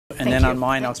And then on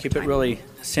mine, I'll keep it really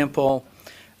simple.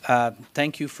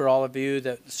 Thank you for all of you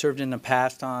that served in the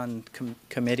past on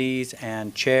committees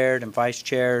and chaired and vice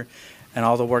chair and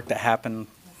all the work that happened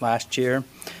last year.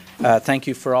 Thank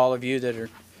you for all of you that are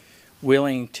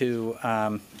willing to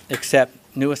accept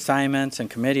new assignments and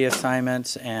committee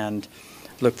assignments, and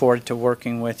look forward to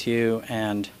working with you.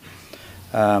 And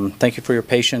thank you for your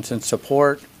patience and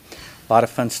support. A lot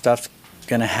of fun stuff's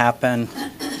going to happen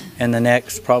in the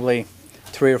next probably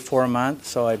 3 or 4 months,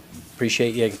 so I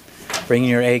appreciate you bringing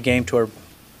your A game to our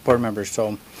board members.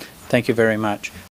 So thank you very much.